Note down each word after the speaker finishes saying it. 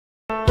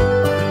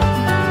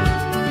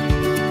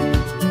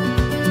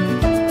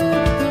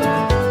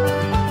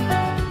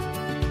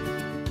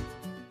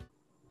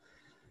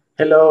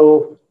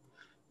Hello,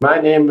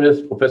 my name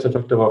is Professor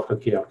Dr.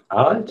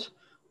 Prof.Arlt.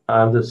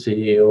 I'm the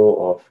CEO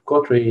of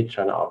COTRI,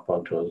 China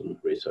Outbound Tourism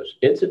Research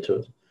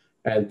Institute,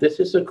 and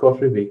this is the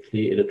COTRI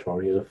Weekly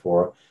Editorial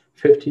for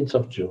 15th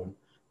of June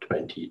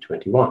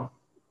 2021.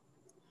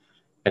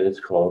 And it's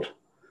called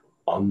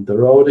On the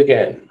Road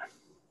Again.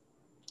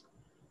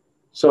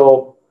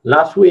 So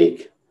last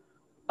week,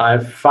 I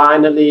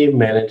finally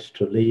managed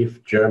to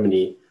leave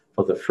Germany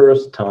for the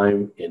first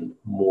time in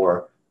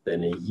more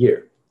than a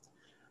year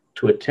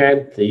to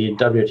attend the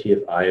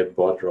WTFI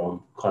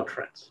Boardroom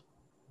conference.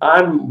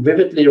 I'm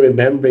vividly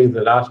remembering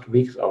the last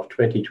weeks of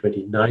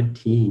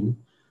 2019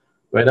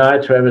 when I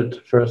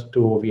traveled first to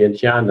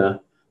Vientiane,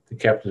 the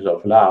capital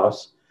of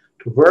Laos,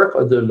 to work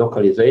on the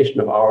localization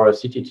of our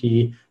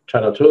CTT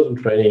China tourism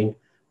training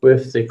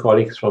with the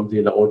colleagues from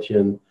the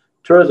Laotian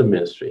Tourism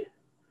Ministry.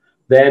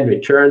 Then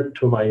returned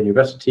to my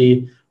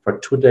university for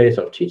 2 days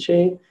of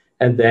teaching,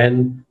 and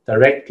then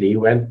directly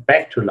went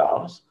back to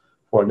Laos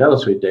for another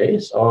 3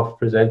 days of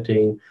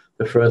presenting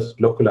the first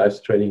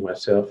localized training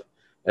myself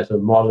as a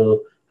model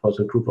for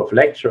the group of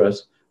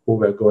lecturers who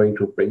were going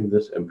to bring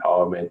this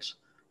empowerment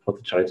for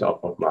the Chinese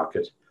outbound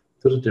market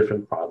to the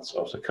different parts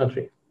of the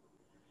country.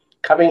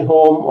 Coming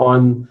home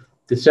on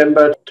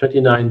December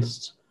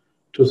 29th,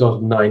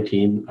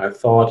 2019, I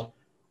thought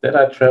that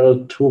I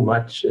traveled too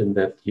much in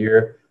that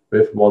year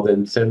with more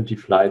than 70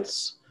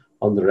 flights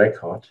on the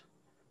record.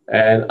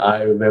 And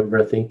I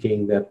remember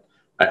thinking that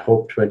I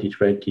hope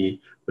 2020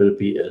 will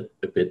be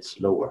a bit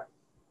slower.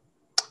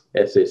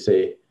 As they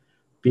say,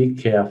 be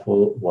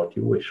careful what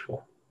you wish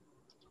for.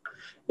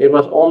 It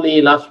was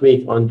only last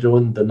week on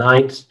June the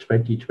 9th,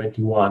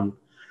 2021,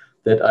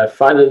 that I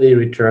finally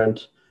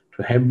returned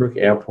to Hamburg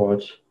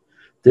Airport,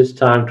 this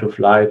time to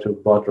fly to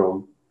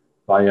Bodrum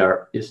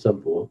via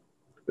Istanbul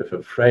with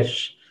a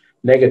fresh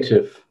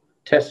negative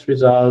test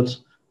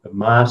result, a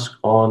mask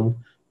on,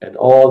 and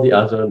all the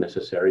other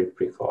necessary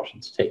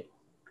precautions taken.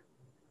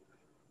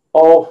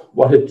 Oh,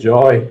 what a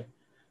joy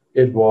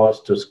it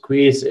was to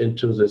squeeze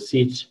into the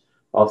seat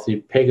of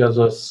the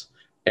Pegasus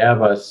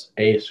Airbus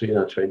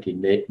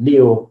A320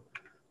 Neo,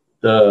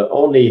 the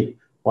only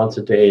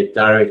once-a-day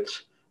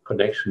direct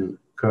connection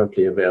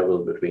currently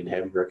available between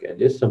Hamburg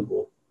and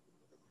Istanbul.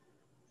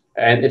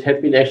 And it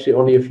had been actually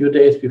only a few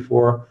days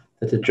before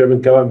that the German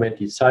government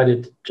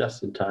decided,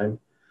 just in time,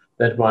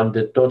 that one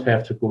did not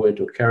have to go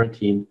into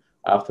quarantine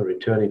after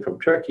returning from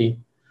Turkey.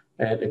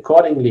 And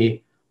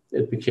accordingly,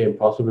 it became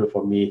possible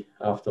for me,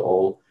 after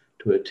all,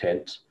 to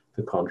attend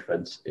the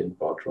conference in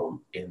Bodrum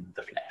in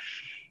the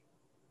flesh.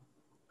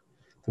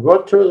 The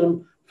World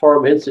Tourism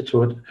Forum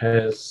Institute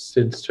has,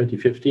 since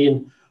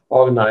 2015,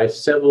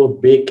 organized several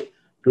big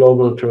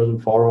global tourism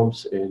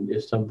forums in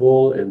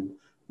Istanbul, in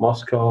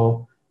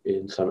Moscow,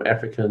 in some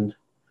African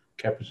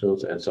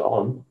capitals, and so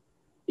on,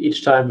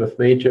 each time with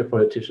major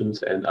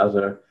politicians and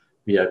other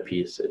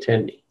VIPs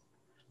attending.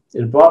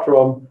 In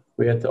Bodrum,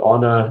 we had the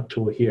honor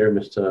to hear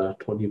Mr.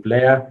 Tony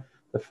Blair,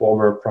 the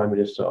former Prime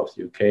Minister of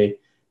the UK,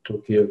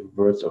 to give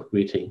words of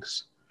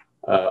greetings,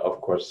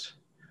 of course,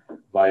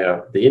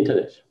 via the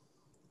internet.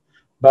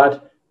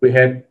 But we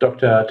had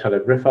Dr.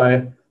 Taleb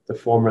Rifai, the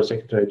former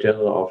Secretary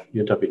General of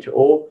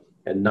UNWTO,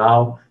 and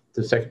now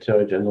the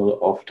Secretary General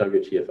of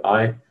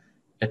WTFI,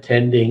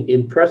 attending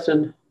in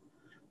person.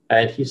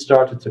 And he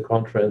started the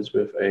conference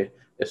with an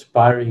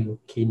aspiring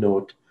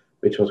keynote,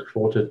 which was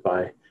quoted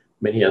by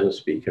many other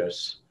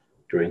speakers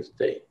during the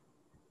day.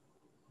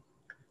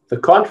 The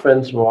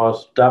conference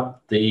was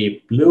dubbed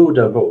the Blue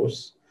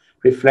Davos,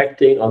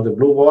 reflecting on the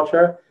blue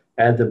water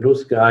and the blue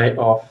sky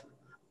of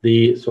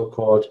the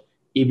so-called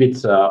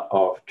Ibiza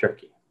of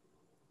Turkey.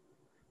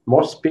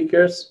 Most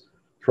speakers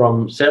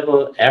from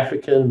several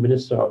African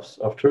ministers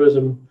of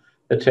tourism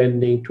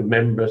attending, to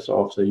members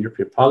of the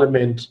European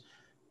Parliament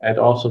and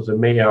also the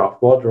mayor of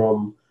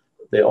Bodrum,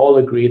 they all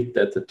agreed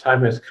that the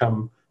time has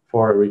come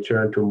for a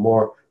return to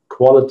more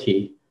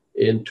quality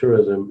in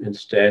tourism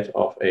instead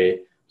of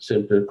a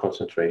simple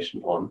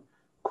concentration on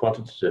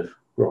quantitative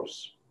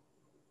growth.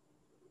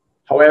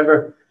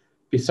 However,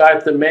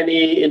 besides the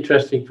many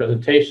interesting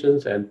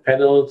presentations and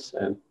panels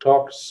and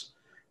talks,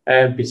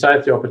 and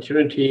besides the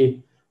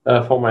opportunity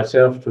for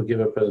myself to give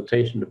a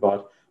presentation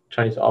about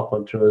Chinese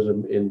outbound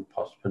tourism in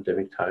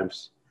post-pandemic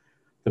times,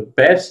 the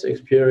best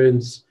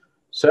experience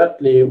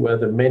certainly were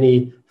the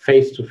many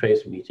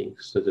face-to-face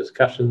meetings, the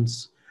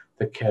discussions,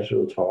 the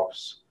casual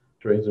talks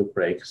during the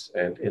breaks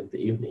and in the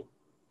evening.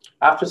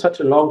 After such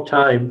a long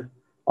time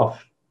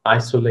of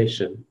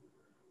isolation,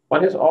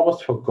 one has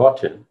almost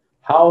forgotten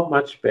how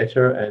much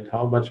better and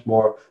how much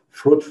more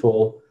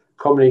fruitful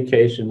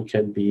communication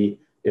can be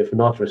if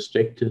not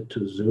restricted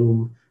to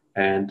Zoom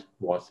and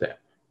WhatsApp.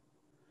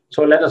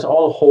 So let us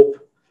all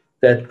hope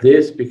that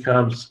this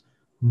becomes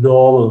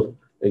normal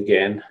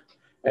again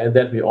and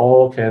that we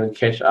all can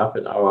catch up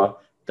in our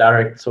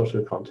direct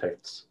social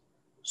contacts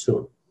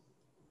soon.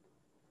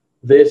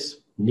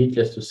 This,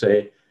 needless to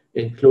say,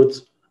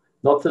 includes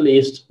not the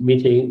least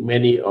meeting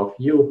many of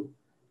you,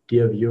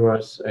 dear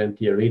viewers and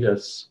dear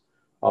readers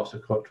of the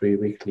COTRI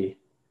Weekly,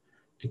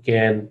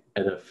 again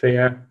at a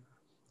fair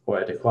or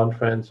at a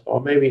conference,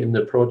 or maybe in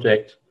the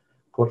project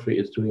COTRI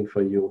is doing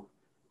for you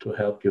to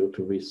help you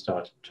to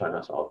restart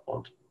China's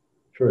outbound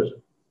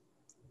tourism.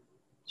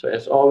 So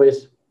as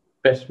always,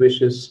 best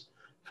wishes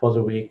for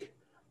the week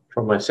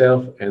from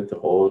myself and the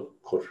whole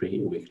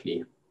COTRI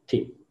Weekly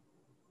team.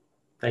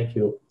 Thank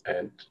you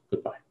and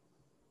goodbye.